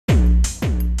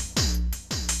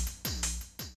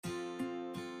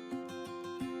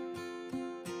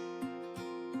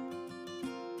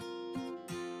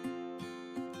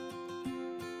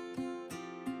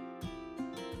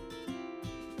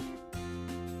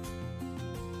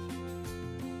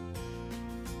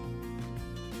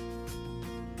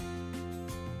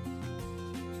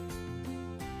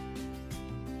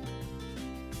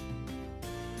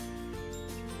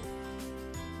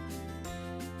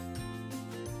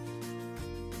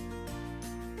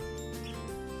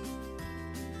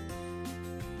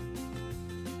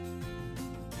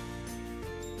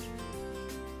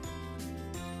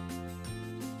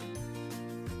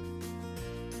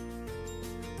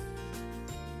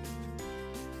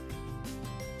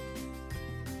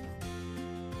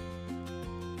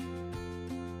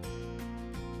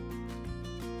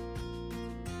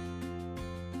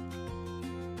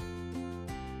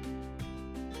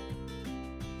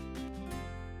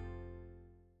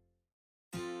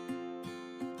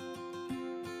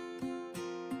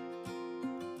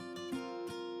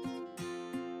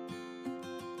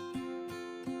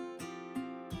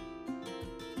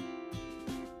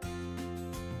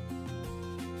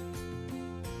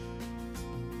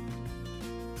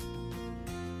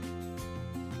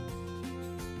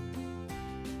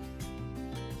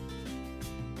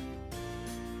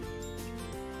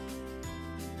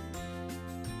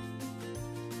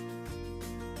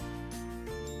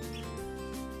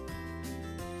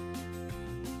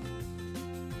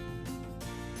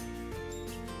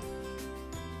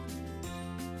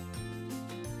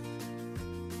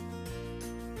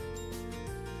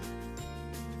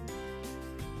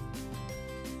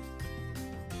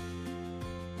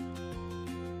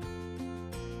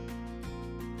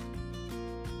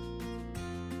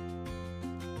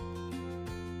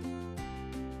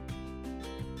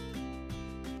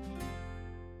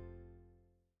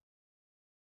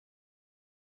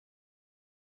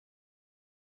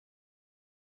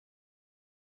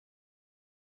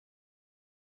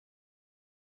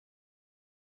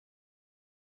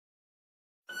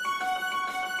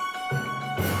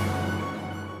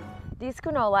This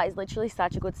granola is literally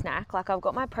such a good snack. Like, I've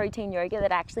got my protein yogurt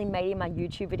that I actually made in my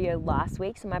YouTube video last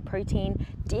week. So my protein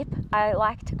dip, I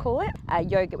like to call it,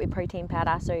 yogurt with protein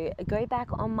powder. So go back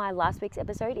on my last week's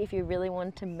episode if you really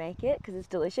want to make it, because it's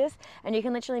delicious. And you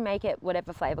can literally make it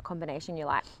whatever flavor combination you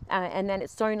like. And then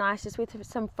it's so nice just with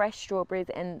some fresh strawberries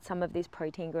and some of this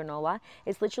protein granola.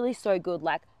 It's literally so good.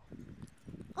 Like,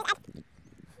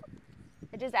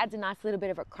 it just adds a nice little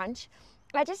bit of a crunch.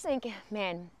 I just think,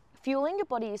 man, fueling your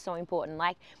body is so important.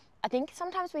 Like, I think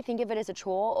sometimes we think of it as a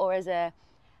chore or as a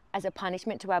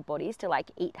punishment to our bodies to like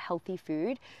eat healthy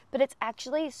food, but it's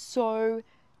actually so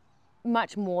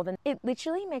much more than it.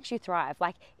 Literally makes you thrive.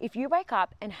 Like, if you wake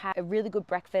up and have a really good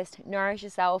breakfast, nourish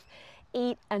yourself,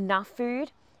 eat enough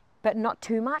food but not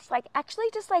too much, like actually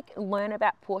just like learn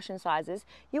about portion sizes,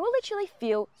 you will literally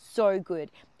feel so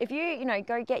good. If you know,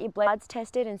 go get your bloods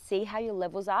tested and see how your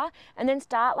levels are, and then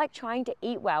start like trying to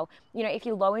eat well. You know, if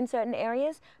you're low in certain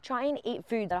areas, try and eat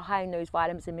food that are high in those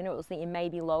vitamins and minerals that you may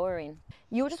be lower in.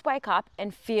 You'll just wake up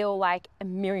and feel like $1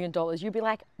 million. You'll be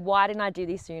like, why didn't I do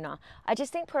this sooner? I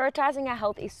just think prioritizing our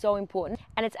health is so important,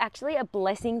 and it's actually a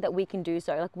blessing that we can do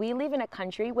so. Like, we live in a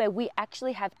country where we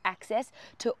actually have access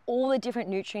to all the different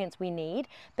nutrients we need,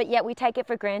 but yet we take it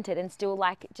for granted and still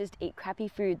like just eat crappy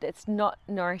food that's not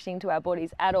nourishing to our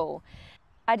bodies at all.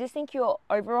 I just think your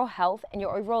overall health and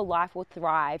your overall life will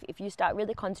thrive if you start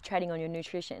really concentrating on your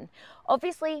nutrition.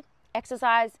 Obviously,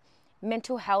 exercise,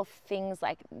 mental health things,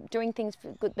 like doing things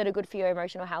that are good for your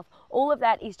emotional health, all of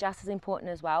that is just as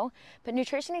important as well. But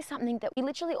nutrition is something that we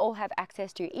literally all have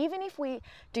access to. Even if we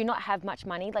do not have much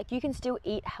money, like, you can still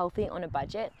eat healthy on a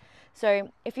budget.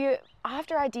 So if you're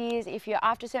after ideas, if you're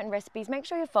after certain recipes, make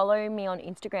sure you follow me on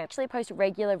Instagram. I actually post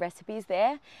regular recipes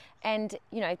there, and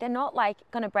you know, they're not like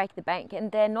gonna break the bank,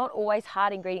 and they're not always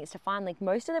hard ingredients to find. Like,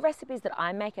 most of the recipes that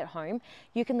I make at home,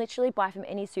 you can literally buy from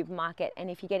any supermarket, and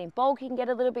if you get in bulk, you can get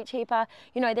a little bit cheaper.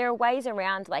 You know, there are ways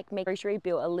around like make grocery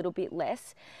bill a little bit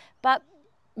less, but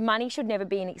money should never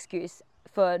be an excuse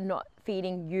for not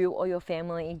feeding you or your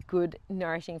family good,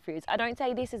 nourishing foods. I don't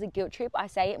say this as a guilt trip. I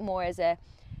say it more as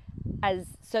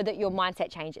so that your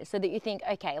mindset changes, so that you think,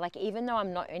 okay, like, even though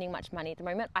I'm not earning much money at the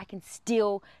moment, I can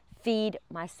still feed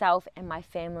myself and my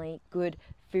family good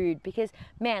food. Because,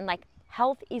 man, like,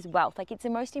 health is wealth. Like, it's the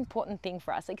most important thing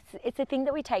for us. Like, it's a thing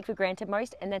that we take for granted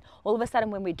most, and then all of a sudden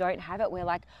when we don't have it, we're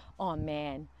like, oh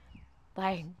man,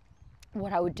 like,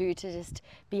 what I would do to just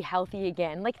be healthy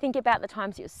again. Like, think about the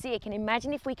times you're sick, and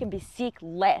imagine if we can be sick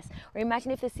less, or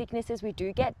imagine if the sicknesses we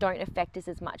do get don't affect us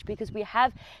as much, because we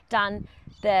have done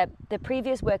the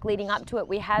previous work leading up to it.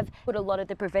 We have put a lot of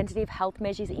the preventative health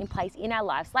measures in place in our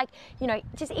lives, like, you know,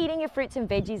 just eating your fruits and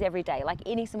veggies every day, like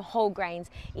eating some whole grains,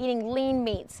 eating lean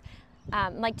meats,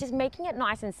 like just making it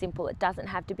nice and simple. It doesn't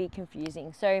have to be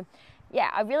confusing. So yeah,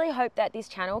 I really hope that this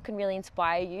channel can really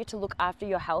inspire you to look after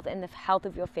your health and the health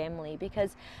of your family,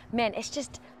 because, man, it's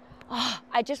just,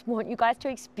 I just want you guys to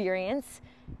experience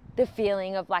the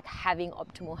feeling of like having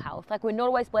optimal health. Like, we're not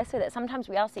always blessed with it. Sometimes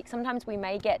we are sick. Sometimes we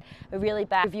may get a really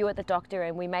bad review at the doctor,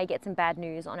 and we may get some bad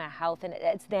news on our health. And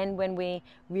it's then when we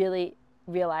really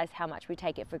realize how much we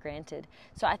take it for granted.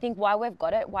 So I think while we've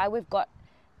got it, while we've got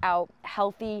our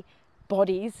healthy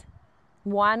bodies,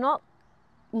 why not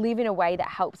live in a way that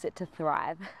helps it to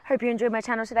thrive? Hope you enjoyed my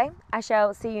channel today. I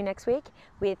shall see you next week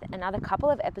with another couple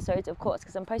of episodes, of course,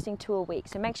 because I'm posting 2 a week.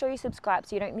 So make sure you subscribe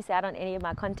so you don't miss out on any of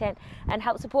my content, and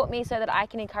help support me so that I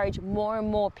can encourage more and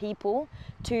more people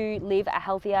to live a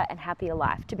healthier and happier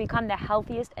life, to become their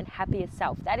healthiest and happiest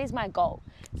self. That is my goal.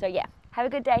 So yeah, have a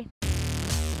good day.